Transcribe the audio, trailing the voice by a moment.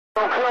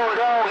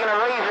CoonDog in a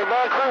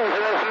Razorback cruising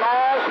a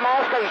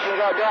small station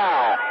got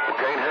down.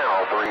 Gain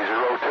Hal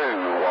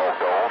 302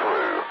 walked on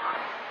through.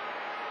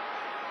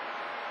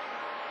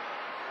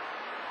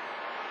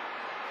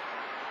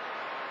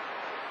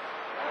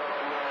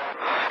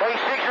 Hey,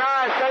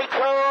 69, say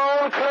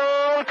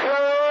CoonDog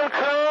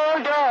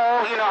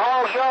in a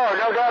hog yard,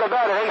 no doubt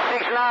about it. Hey,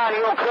 69,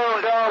 your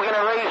CoonDog in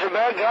a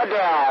Razorback got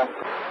down.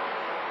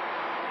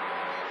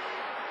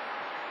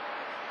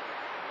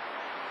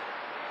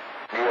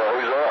 Yeah,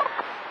 who's up?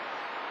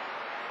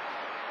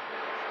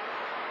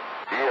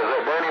 Yeah, is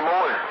that Danny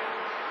Moore?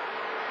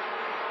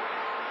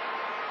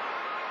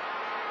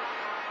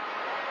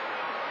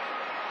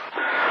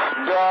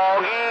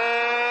 Doggy,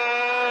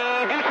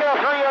 detail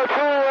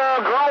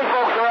 302, grown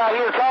folks are out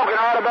here talking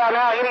right about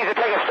now. He needs to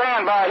take a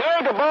standby. He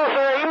ain't the boss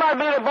there. He might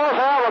be the boss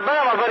of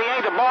Alabama, but he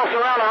ain't the boss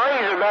around the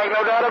Razorback,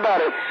 no doubt about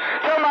it.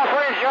 Tell my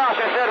friend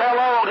Johnson said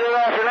hello, good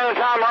afternoon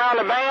time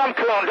around the bam.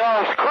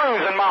 CoonDog's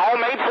cruising, my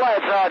homemade flat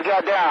side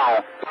got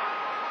down.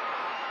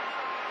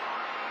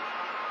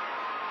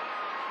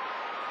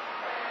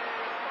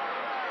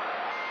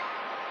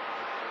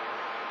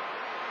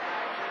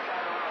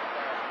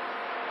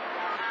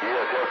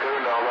 Yeah, tell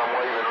CoonDog I'm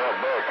waving right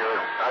back there.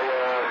 Hey,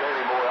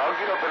 Danny Moore, I'll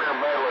get up in there and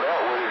battle it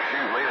out with him.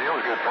 Shoot, me and him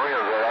was good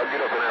friends there. I'll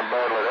get up in there and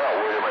battle it out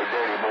with him. Hey,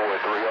 Danny Moore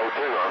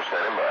 302, I'm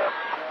standing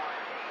by.